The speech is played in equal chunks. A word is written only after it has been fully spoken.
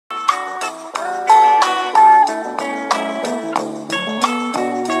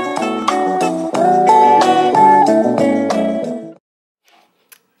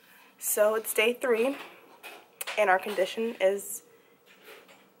It's day 3, and our condition is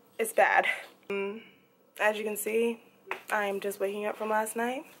bad. As you can see, I am just waking up from last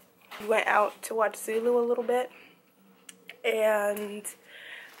night. We went out to watch Zulu a little bit, and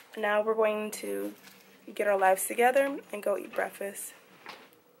now we're going to get our lives together and go eat breakfast.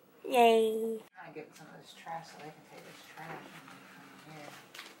 Yay! I'm trying to get some of this trash so they can take this trash and come here.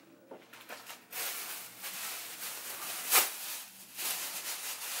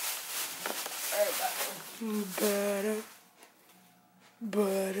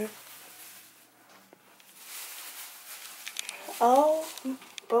 Butter. Oh,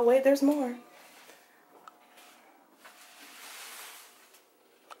 but wait, there's more.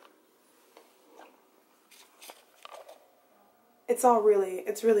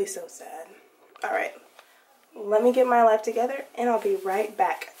 It's really so sad. All right, let me get my life together and I'll be right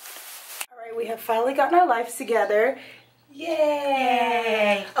back. All right, we have finally gotten our lives together.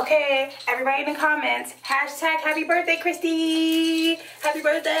 Yay! Okay, everybody in the comments, hashtag happy birthday, Christy! Happy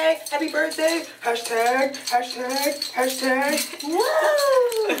birthday, hashtag. Woo!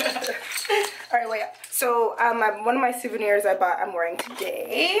 Alright, wait. So, one of my souvenirs I bought, I'm wearing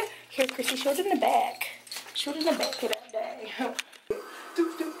today. Here, Christy, show it in the back. Show it in the back of that day.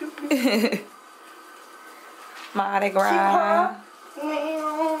 Mardi Gras.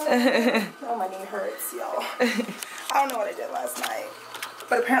 Oh, my knee hurts, y'all. I don't know what I did last night,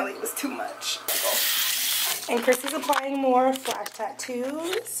 but apparently it was too much. And Christy's applying more flash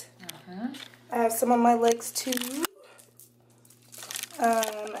tattoos. I have some on my legs too. I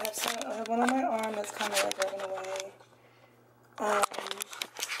have one on my arm that's kind of like going away. I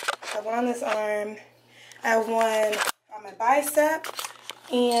have one on this arm. I have one on my bicep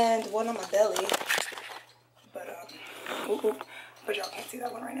and one on my belly. But y'all can't see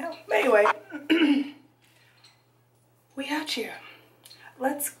that one right now. But anyway. We out here.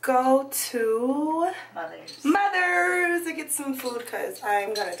 Let's go to Mother's to get some food because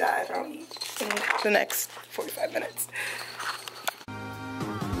I'm gonna die if I don't eat in the next 45 minutes.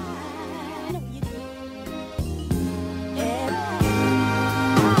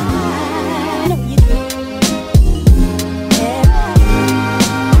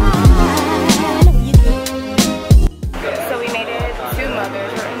 So we made it to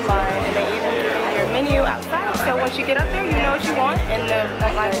Mother's. We're in line and they even give you your menu outside. So once you get up there, you know what you want, and the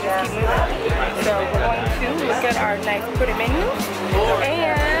line will just keep moving. So we're going to look at our nice pretty menu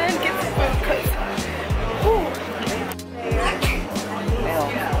and get some food, because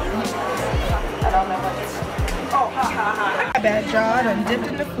I don't know what this is. Oh, ha. Bad y'all, I done dipped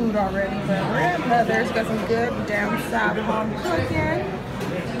in the food already, but we're at Mother's. Got some good down south home cooking.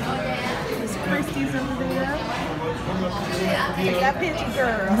 There's Christie's over there. Take that picture,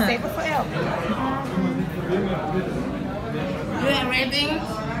 girl. Save it forever. Good, ready?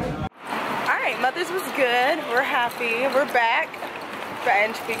 Alright, Mother's was good. We're happy. We're back.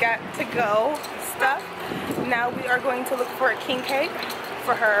 And we got to go stuff. Now we are going to look for a king cake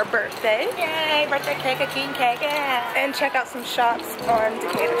for her birthday. Yay, birthday cake, a king cake, yeah. And check out some shops on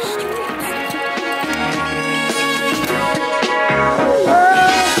Decatur Street.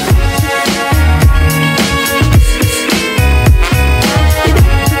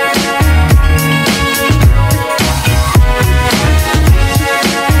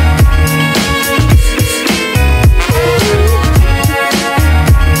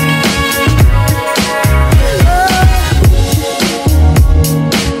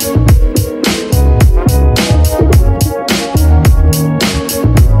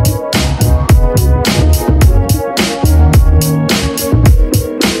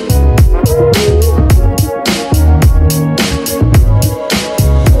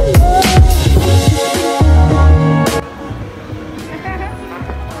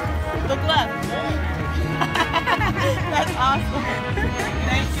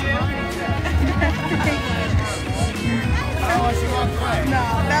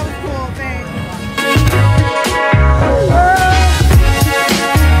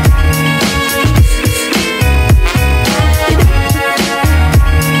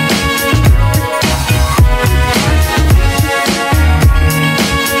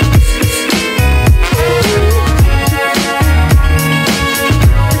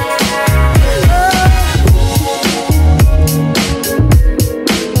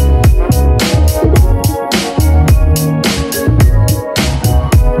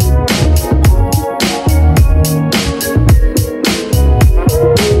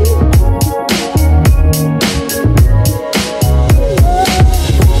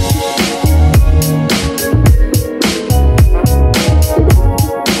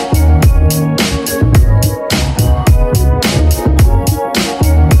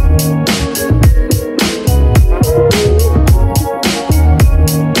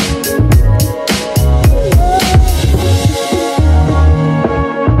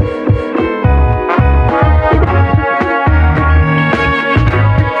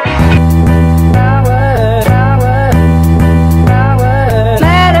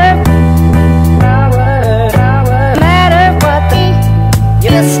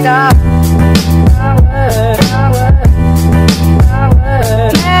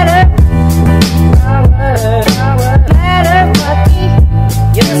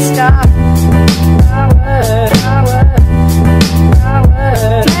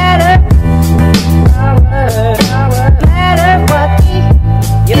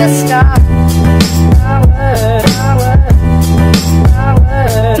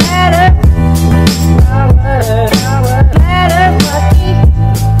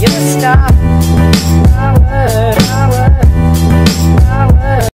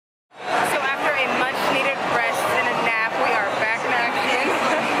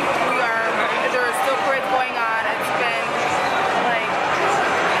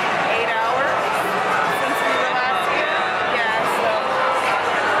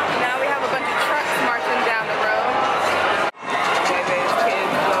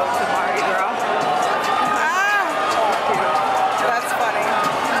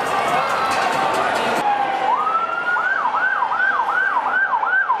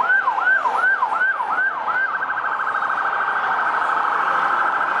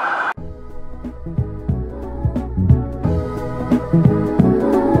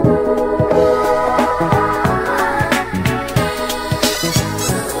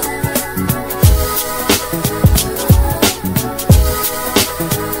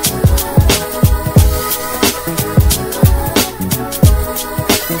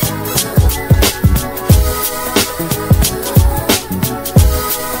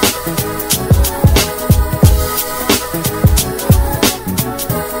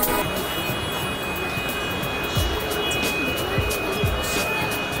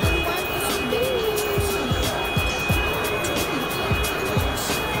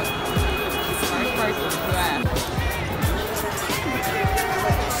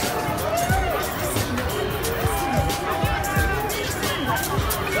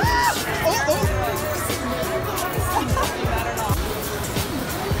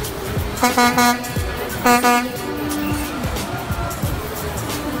 Now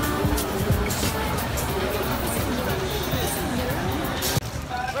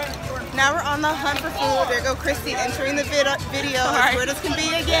we're on the hunt for food. There go Christie entering the video as weird as can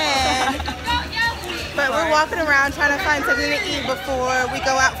be again. But we're walking around trying to find something to eat before we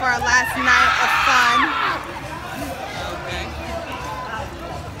go out for our last night of fun.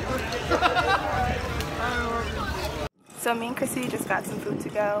 So me and Christie just got some food to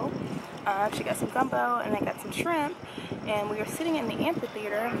go. She got some gumbo and I got some shrimp. And we are sitting in the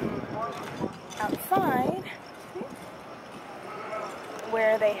amphitheater outside,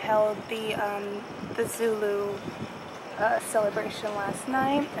 where they held the Zulu celebration last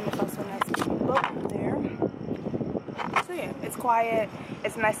night, and there's also a nice boat over there. So yeah, it's quiet.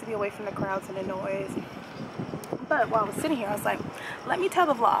 It's nice to be away from the crowds and the noise. But while I was sitting here, I was like, let me tell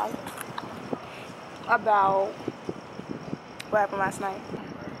the vlog about what happened last night.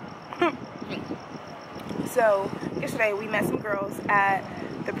 So yesterday we met some girls at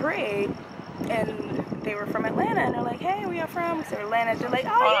the parade, and they were from Atlanta, and they're like, hey, where y'all from? We said Atlanta. They're like, oh,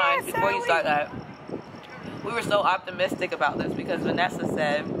 hold yeah, on, before you start that, we were so optimistic about this because Vanessa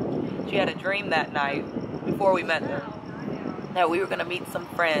said she had a dream that night before we met them that we were going to meet some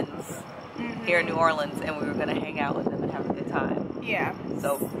friends here in New Orleans, and we were going to hang out with them and have a good time. Yeah.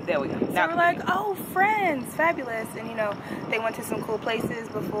 So there we go. So we're like, oh, friends, fabulous. And you know, they went to some cool places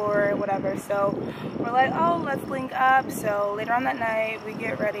before, whatever. So we're like, oh, let's link up. So later on that night, we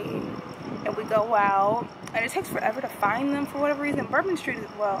get ready and we go out. And it takes forever to find them for whatever reason. Bourbon Street is,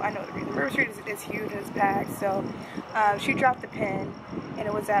 well, I know the reason. Bourbon Street is huge and it's packed. So she dropped the pin, and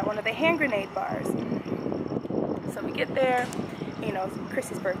it was at one of the hand grenade bars. So we get there, you know, it's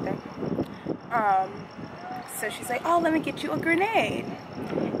Christie's birthday. So she's like, oh, let me get you a grenade.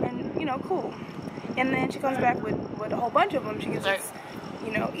 And, you know, cool. And then she comes back with a whole bunch of them. She gives us,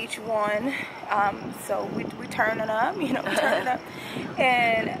 you know, each one. So we turn it up, you know, we turn it up.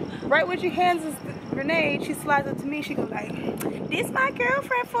 And right when she hands us the grenade, she slides up to me. She goes like, this my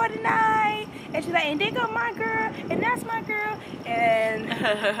girlfriend for the night. And she's like, and there go my girl, and that's my girl. And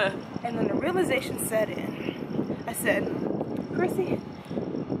then the realization set in. I said, Chrissy,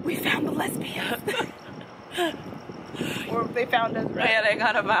 we found the lesbians. Or they found us, right? Yeah, they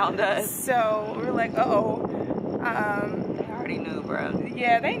kind of found us. So we're like, uh-oh. They already knew, bro.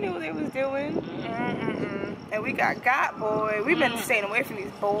 Yeah, they knew what they was doing. And we got boy. We've been staying away from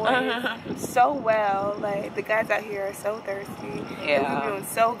these boys so well. Like, the guys out here are so thirsty. Yeah. And we're doing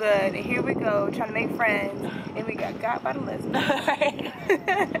so good. And here we go, trying to make friends. And we got by the lesbians.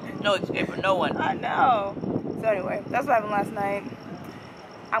 No escape for no one. I know. So anyway, that's what happened last night.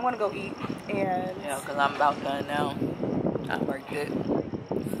 I'm gonna go eat, and yeah, because I'm about done now. I worked it.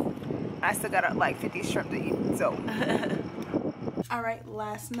 I still got like 50 shrimp to eat, so. All right,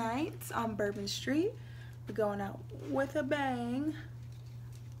 last night on Bourbon Street, we're going out with a bang,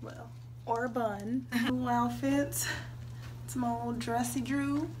 well, or a bun. Little outfits, some old dressy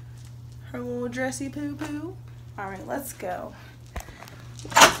Drew, her little dressy poo poo. All right, let's go.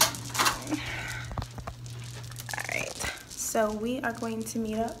 So we are going to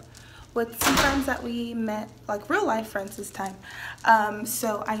meet up with some friends that we met, like real life friends this time.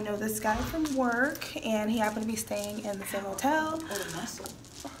 So I know this guy from work, and he happened to be staying in the same hotel. Oh, the muscle.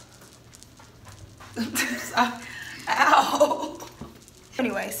 Ow.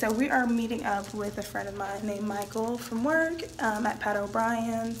 Anyway, so we are meeting up with a friend of mine named Michael from work at Pat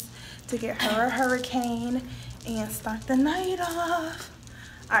O'Brien's to get her a hurricane and start the night off.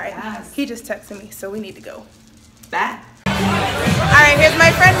 All right, yes. He just texted me, so we need to go. Bye. Alright, here's my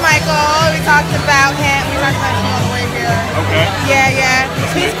friend Michael. We talked about him. We talked about him all the way here. Okay. Yeah.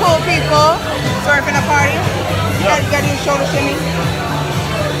 He's cool people. Surfing a party. You gotta do a shoulder shimmy.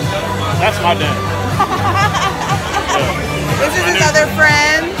 That's my dad. This is his other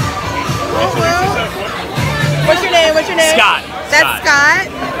friend. What's your name? Scott. That's Scott.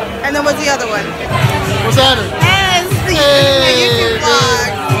 And then what's the other one? What's that? Yes. YouTube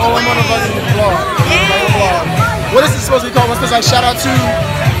vlog. Oh, I'm on a fucking vlog. Yeah. What is it supposed to be called? What's this, like, shout out to?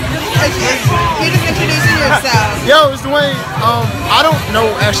 You're just introducing yourself. Yo, it's Dwayne. I don't know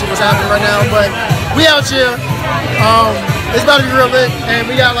actually what's happening right now, but we out here. It's about to be real lit,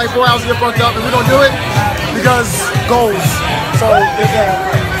 and we got like 4 hours to get fucked up, and we're gonna do it because goals. So, there's that.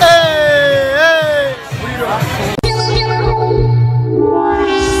 Hey! What are you doing?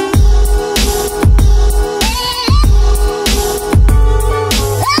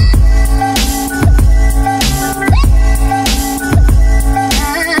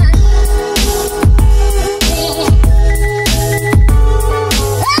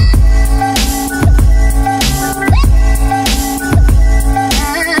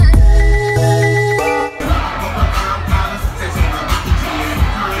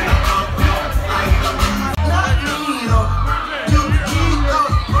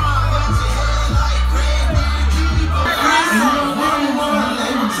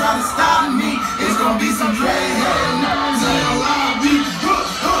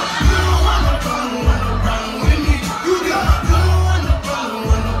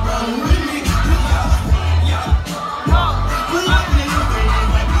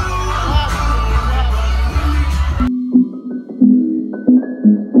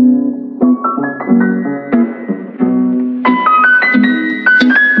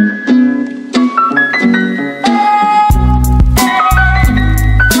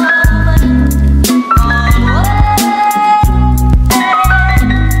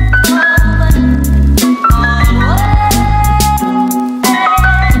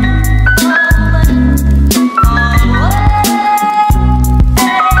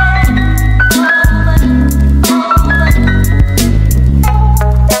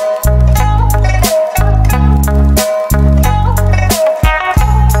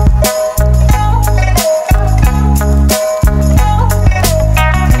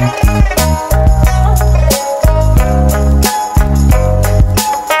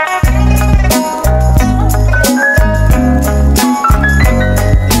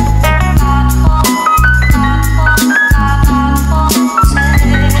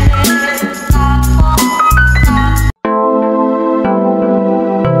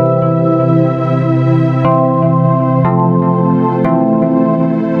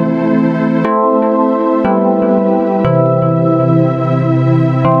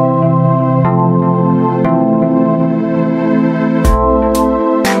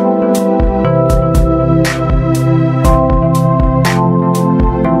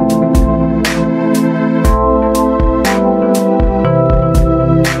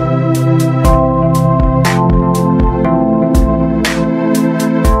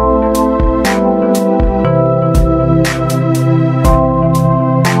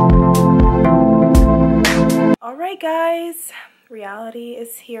 reality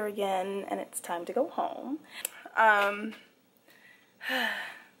is here again, and it's time to go home.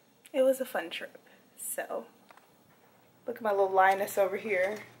 It was a fun trip. So, look at my little lioness over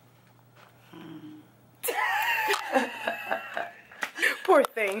here. Poor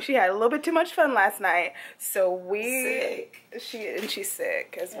thing. She had a little bit too much fun last night. So she's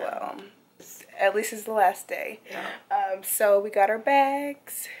sick as well. At least it's the last day. Yeah. So we got our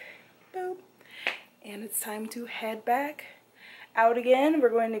bags. Boop. And it's time to head back out again. We're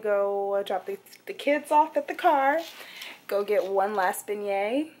going to go drop the kids off at the car. Go get one last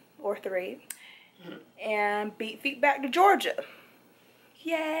beignet, or 3. And beat feet back to Georgia.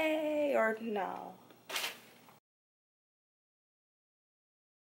 Yay! Or no.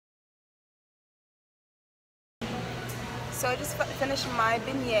 So I just finished my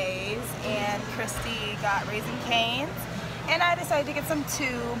beignets, and Christy got Raisin Cane's, and I decided to get some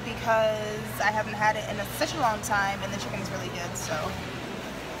too because I haven't had it in such a long time, and the chicken is really good. So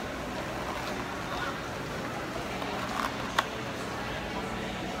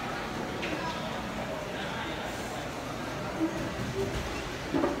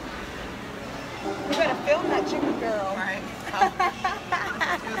you better film that chicken, girl. Right.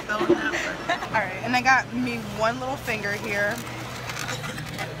 Alright, and I got me one little finger here.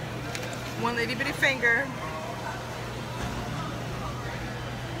 One little bitty finger.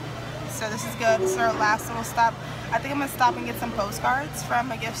 So this is good. This is our last little stop. I think I'm going to stop and get some postcards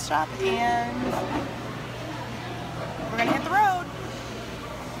from a gift shop, and we're going to hit the road.